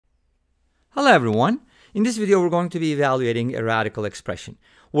Hello everyone. In this video we're going to be evaluating a radical expression.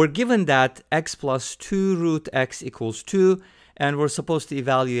 We're given that x plus 2 root x equals 2 and we're supposed to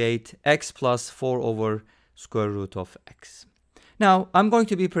evaluate x plus 4 over square root of x. Now I'm going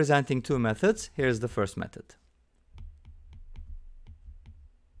to be presenting two methods. Here's the first method.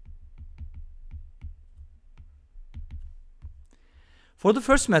 For the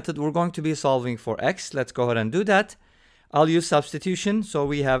first method we're going to be solving for x. Let's go ahead and do that. I'll use substitution. So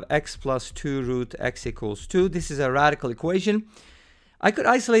we have x plus 2 root x equals 2. This is a radical equation. I could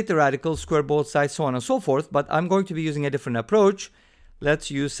isolate the radical, square both sides, so on and so forth, but I'm going to be using a different approach. Let's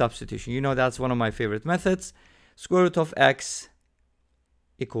use substitution. You know that's one of my favorite methods. Square root of x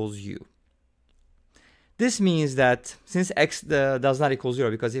equals u. This means that since x does not equal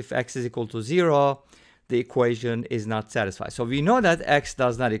 0, because if x is equal to 0, the equation is not satisfied. So we know that x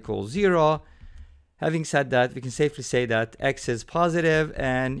does not equal 0. Having said that, we can safely say that x is positive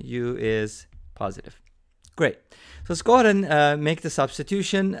and u is positive. Great. So let's go ahead and make the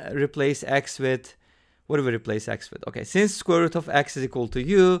substitution. Replace x with, what do we replace x with? Okay, since square root of x is equal to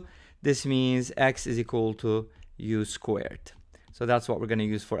u, this means x is equal to u squared. So that's what we're going to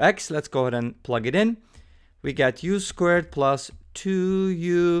use for x. Let's go ahead and plug it in. We get u squared plus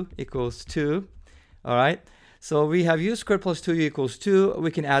 2u equals 2. All right. So we have u squared plus 2u equals 2. We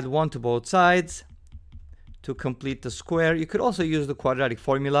can add 1 to both sides to complete the square. You could also use the quadratic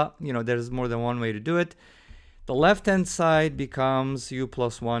formula. You know, there's more than one way to do it. The left-hand side becomes u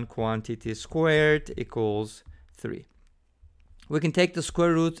plus 1 quantity squared equals 3. We can take the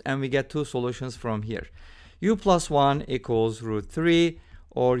square root and we get two solutions from here. U plus 1 equals root 3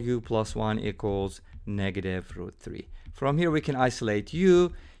 or u plus 1 equals negative root 3. From here we can isolate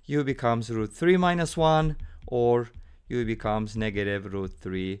u. U becomes root 3 minus 1 or u becomes negative root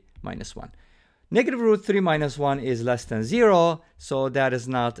 3 minus 1. Negative root 3 minus 1 is less than 0, so that is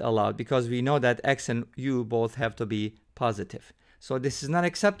not allowed because we know that x and u both have to be positive. So this is not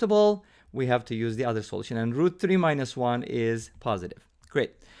acceptable. We have to use the other solution, and root 3 minus 1 is positive.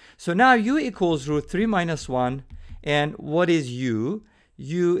 Great. So now u equals root 3 minus 1, and what is u?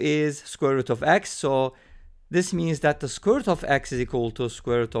 U is square root of x, so this means that the square root of x is equal to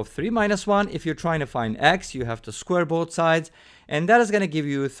square root of 3 minus 1. If you're trying to find x, you have to square both sides. And that is going to give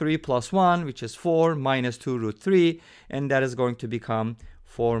you 3 plus 1, which is 4, minus 2 root 3. And that is going to become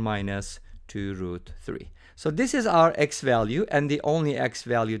 4 minus 2 root 3. So this is our x value and the only x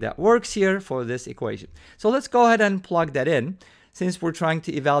value that works here for this equation. So let's go ahead and plug that in, since we're trying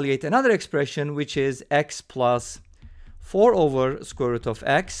to evaluate another expression, which is x plus 4 over square root of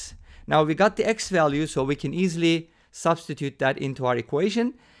x. Now we got the x value, so we can easily substitute that into our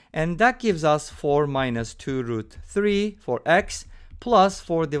equation. And that gives us 4 minus 2 root 3 for x plus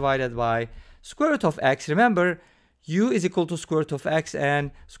 4 divided by square root of x. Remember, u is equal to square root of x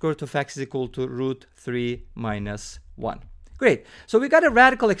and square root of x is equal to root 3 minus 1. Great. So we got a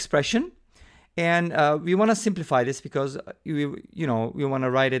radical expression. And we want to simplify this because we want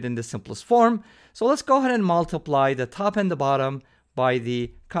to write it in the simplest form. So let's go ahead and multiply the top and the bottom by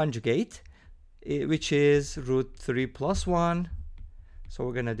the conjugate, which is root 3 plus 1. So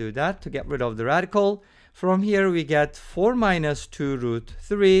we're going to do that to get rid of the radical. From here we get 4 minus 2 root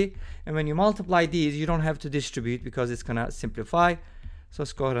 3. And when you multiply these, you don't have to distribute because it's going to simplify. So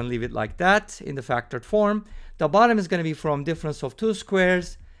let's go ahead and leave it like that in the factored form. The bottom is going to be from difference of two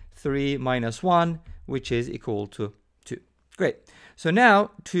squares, 3 minus 1, which is equal to 2. Great. So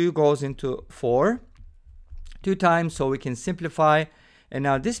now 2 goes into 4. 2 times, so we can simplify, and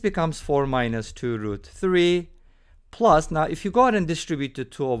now this becomes 4 minus 2 root 3 plus, now if you go ahead and distribute the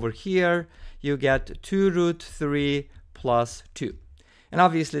 2 over here, you get 2 root 3 plus 2. And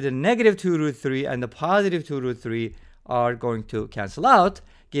obviously the negative 2 root 3 and the positive 2 root 3 are going to cancel out,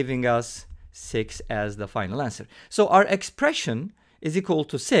 giving us 6 as the final answer. So our expression is equal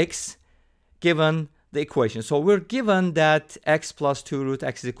to 6 given the equation. So we're given that x plus 2 root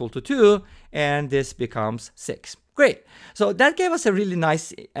x is equal to 2, and this becomes 6. Great. So that gave us a really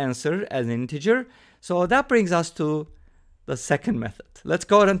nice answer as an integer. So that brings us to the second method. Let's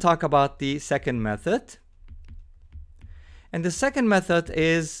go ahead and talk about the second method. And the second method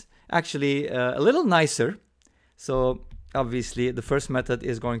is actually a little nicer. So obviously the first method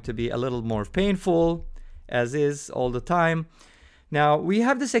is going to be a little more painful, as is all the time. Now we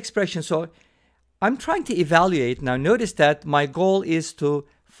have this expression. So I'm trying to evaluate. Now notice that my goal is to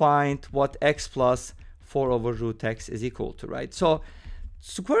find what x plus 4 over root x is equal to, right? So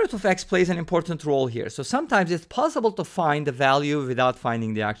square root of x plays an important role here. So sometimes it's possible to find the value without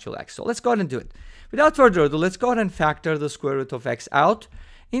finding the actual x. So let's go ahead and do it. Without further ado, let's go ahead and factor the square root of x out.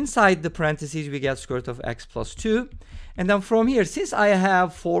 Inside the parentheses, we get square root of x plus 2. And then from here, since I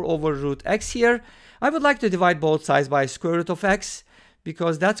have 4 over root x here, I would like to divide both sides by square root of x,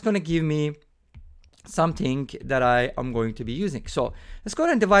 because that's going to give me something that I am going to be using. So let's go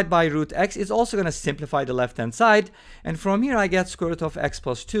ahead and divide by root x. It's also going to simplify the left hand side, and from here I get square root of x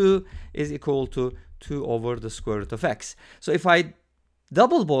plus 2 is equal to 2 over the square root of x. So if I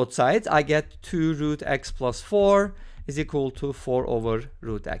double both sides, I get 2 root x plus 4 is equal to 4 over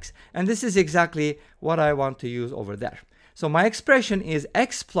root x. And this is exactly what I want to use over there. So my expression is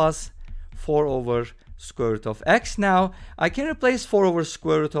x plus 4 over square root of x. Now I can replace 4 over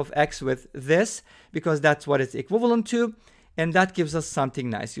square root of x with this, because that's what it's equivalent to, and that gives us something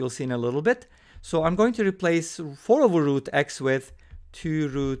nice. You'll see in a little bit. So I'm going to replace 4 over root x with 2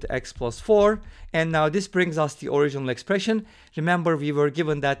 root x plus 4, and now this brings us the original expression. Remember, we were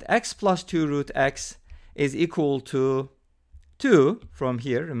given that x plus 2 root x is equal to 2 from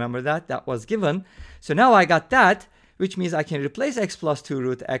here. Remember that was given. So now I got that, which means I can replace x plus 2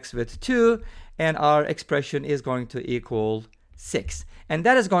 root x with 2, and our expression is going to equal 6. And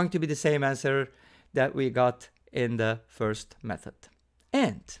that is going to be the same answer that we got in the first method.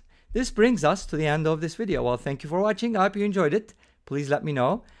 And this brings us to the end of this video. Well, thank you for watching. I hope you enjoyed it. Please let me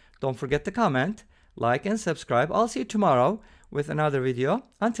know. Don't forget to comment, like, and subscribe. I'll see you tomorrow with another video.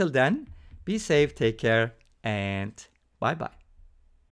 Until then, be safe, take care, and bye-bye.